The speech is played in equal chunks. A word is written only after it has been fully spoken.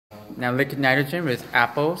Now liquid nitrogen with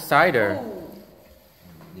apple cider.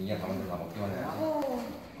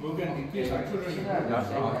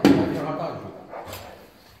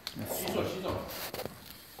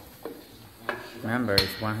 Remember,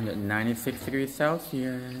 it's 196 degrees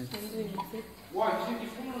Celsius.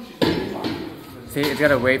 See, it's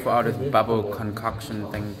gotta wait for all this bubble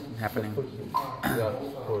concoction thing happening.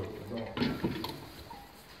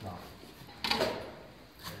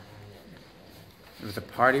 It was a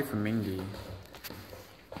party for Mingy.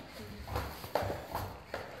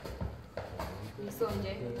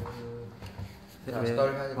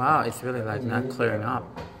 Wow, it's really like not clearing up.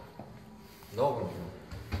 No,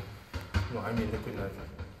 I mean liquid nitrogen.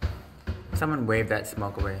 Someone wave that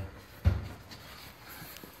smoke away.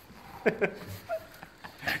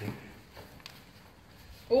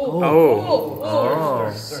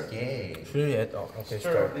 Oh. Okay,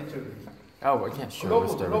 start. Oh, we can't stir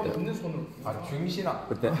with the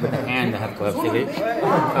hand that has gloves, silly.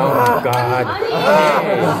 Oh my god.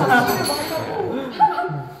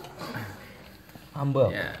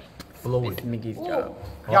 Yeah. Blow it. It's Mickey's job.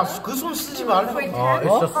 야, 그 손 쓰지 말래.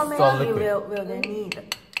 It's just solid liquid. Will they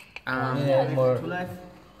need? More.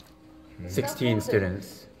 16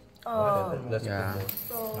 students. Oh, Yeah.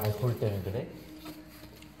 알코올 때문에 그래?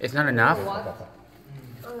 It's not enough?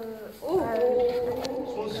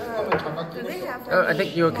 do they have Oh, I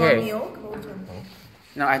think you're okay. more milk?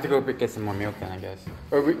 No, I have to go get some more milk then, I guess.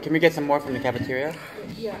 Or can we get some more from the cafeteria?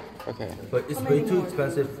 Yeah. Okay. But it's way too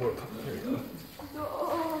expensive for.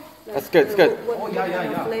 That's good, it's good.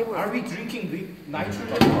 Yeah. Flavor? Are we drinking nitrogen?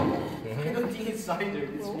 I don't think it's cider.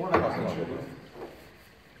 It's more like nitrogen.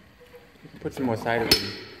 Put some more cider in.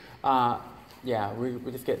 Yeah, we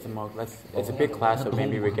just get some more. It's a big class, so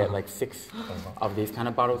maybe we get like 6 of these kind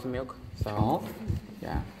of bottles of milk. So,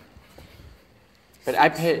 yeah. But I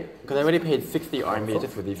paid, because I already paid 60 RMB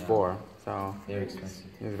just for these 4. So, Very expensive.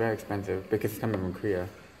 it was very expensive because it's coming from Korea.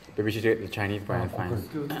 But we should get the Chinese brand fine.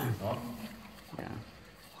 Yeah.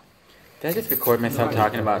 Did I just record myself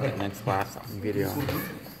talking about the next class on video?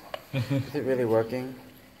 Is it really working?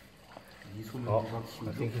 I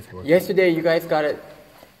think it's working. Yesterday you guys got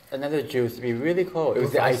another juice to be really cold. It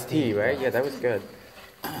was the iced tea, right? Yeah, that was good.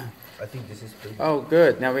 I think this is pretty. Oh,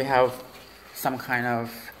 good. Now we have some kind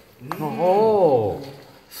of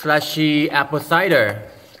slushy apple cider.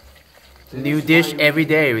 New dish every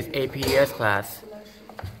day with APES class.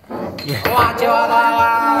 Yeah.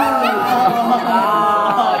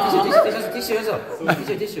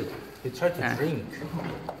 Tissue. They try to drink.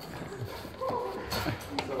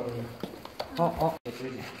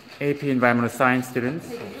 AP Environmental Science students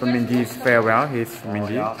from Mingy's farewell. He's from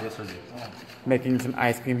Mingy. Making some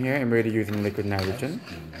ice cream here, and we're really using liquid nitrogen.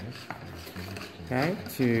 Okay,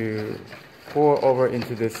 to pour over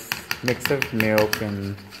into this mix of milk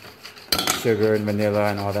and sugar and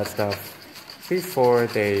vanilla and all that stuff before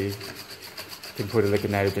they can put the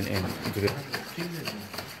liquid nitrogen into the.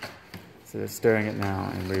 So they're stirring it now,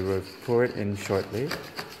 and we will pour it in shortly.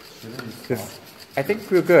 I think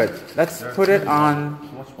we're good. Let's put it on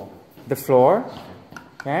the floor.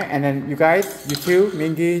 Okay, and then you guys, you two,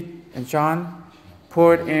 Mingy and Sean,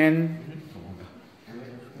 pour it in.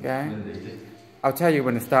 Okay, I'll tell you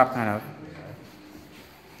when to stop, kind of.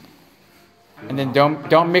 And then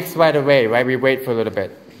don't mix right away, right? We wait for a little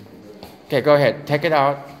bit. Okay, go ahead. Take it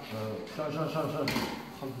out.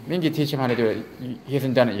 Mingy, teach him how to do it. He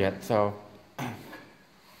hasn't done it yet, so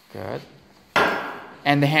good.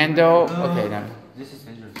 And the handle. Okay, now. This is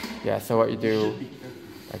dangerous. Yeah. So what you do,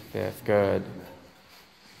 like this. Good.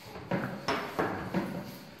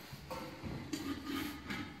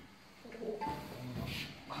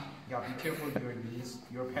 Yeah, be careful with your knees.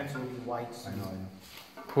 Your pants will be white. I know.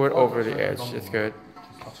 Pour it over the edge. It's good.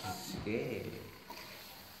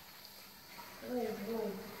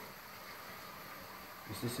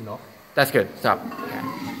 Is this enough? That's good. Stop. Okay.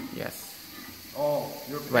 Yes. Oh,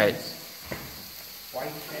 your pants. Wait.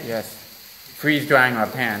 White pants. Yes. Freeze drying our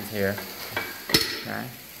pants here. Okay.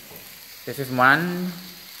 This is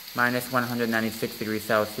minus 196 degrees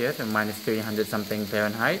Celsius and minus 300 something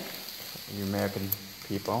Fahrenheit. You American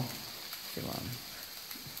people.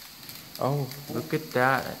 Oh, look at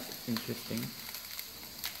that. That's interesting.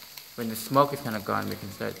 When the smoke is kind of gone, we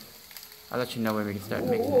can start. I'll let you know when we can start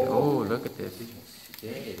mixing it. Oh, look at this.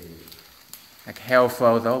 Like hell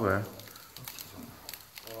flows over.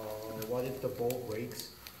 What if the bowl breaks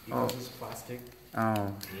because it's plastic?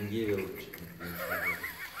 Oh.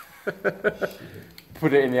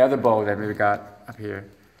 Put it in the other bowl that we got up here.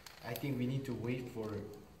 I think we need to wait for it.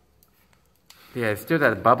 Yeah, it's still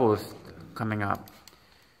that bubbles coming up.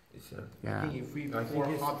 I Yeah. think if we pour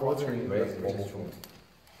hot water in it,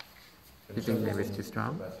 You think maybe it's too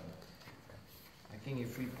strong? I think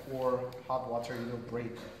if we pour hot water, it'll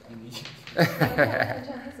break immediately.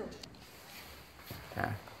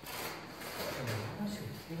 Yeah.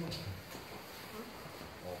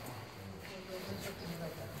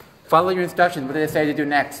 Follow your instructions. What did it say to do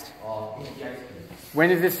next? When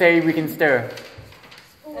does it say we can stir?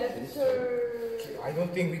 I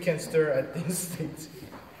don't think we can stir at this stage.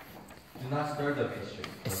 Do not stir the mixture.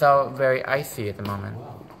 It's all very icy at the moment.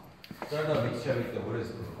 Stir the mixture with the water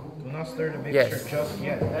spoon. Do not stir the mixture Yes. just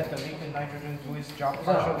yet. Let the liquid nitrogen do its job,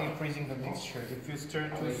 partially freezing the mixture. If you stir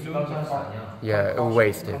too soon, Yeah, it'll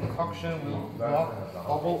waste it. concoction will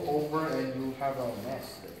bubble over and you'll have a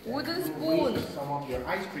mess. Wooden spoon. Some of your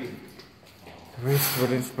ice cream.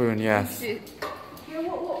 Wooden spoon, yes. Yeah,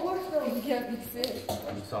 what's the? You can't mix it.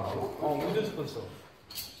 Oh, wooden spoon, so.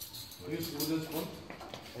 Use wooden spoon.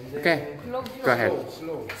 And then Okay, go ahead.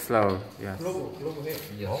 Slow. Slow, yes. Glove ahead.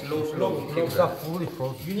 Slow. It's not fully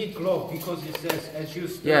frozen. You need glove because it says as you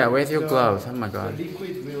stir. Yeah, where's your the- gloves? Oh my god. The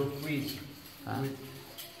liquid will freeze. With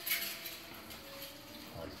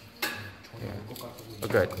Oh,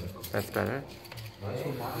 good. That's better.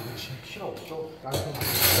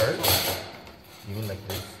 Even like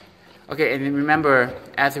this. Okay, and then remember,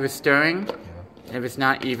 as we're stirring, if it's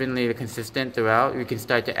not evenly consistent throughout, we can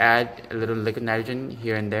start to add a little liquid nitrogen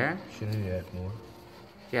here and there. Shouldn't you add more?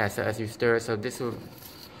 Yeah, so as you stir, so this will...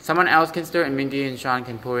 Someone else can stir, and Mindy and Sean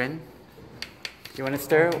can pour in. You want to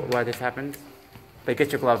stir while this happens? But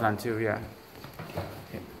get your gloves on too, yeah.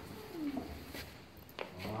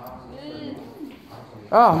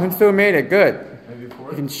 Oh, Hunsu made it, good.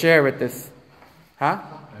 You can share with this. Huh?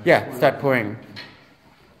 Yeah, start pouring.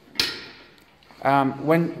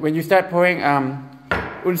 When you start pouring,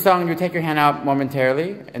 Unsung, you take your hand out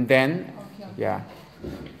momentarily, and then, yeah.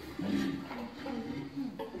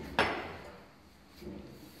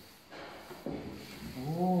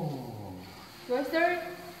 Do I stir?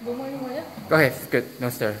 Go more. Go ahead, it's good, no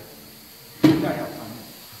stir.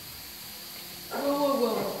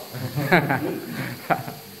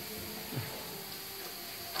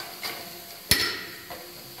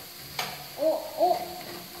 Whoa. Oh.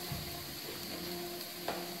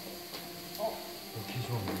 Oh.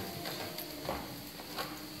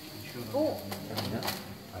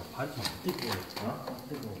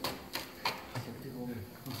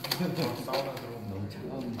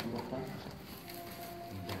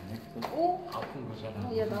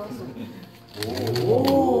 얘 나왔어.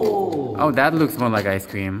 Oh, that looks more like ice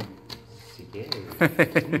cream.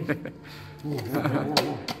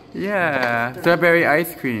 Yeah, strawberry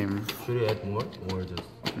ice cream. Should you add more or just?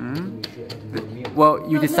 Well,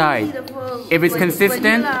 you decide. If it's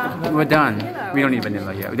consistent, we're done. We don't need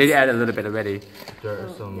vanilla yet. They added a little bit already. There are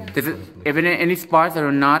some. If any spots that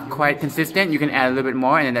are not quite consistent, you can add a little bit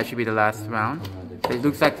more, and then that should be the last round. It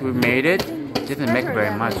looks like we made it. It doesn't make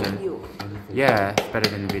very much. Yeah, it's better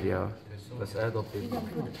than the video. Let's add a bit.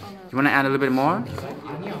 You want to add a little bit more?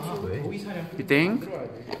 You think?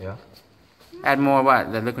 Yeah. Add more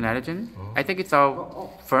what? The liquid nitrogen? I think it's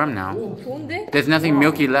all firm now. 좋은데? There's nothing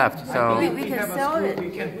milky left, so We can sell it.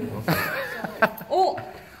 Oh.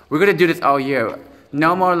 we're gonna do this all year.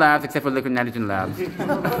 No more labs except for liquid nitrogen labs.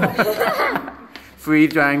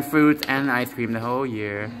 Freeze drying fruits and ice cream the whole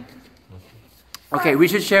year. Okay, we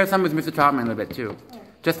should share some with Mr. Trotman a little bit too.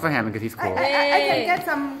 Just for him because he's cool. I can get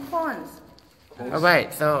some cones.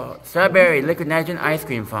 Alright, so strawberry liquid nitrogen ice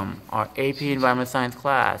cream from our AP Environmental Science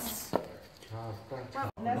class.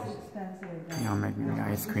 That's expensive. You know, making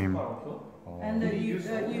ice cream. And you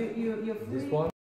free.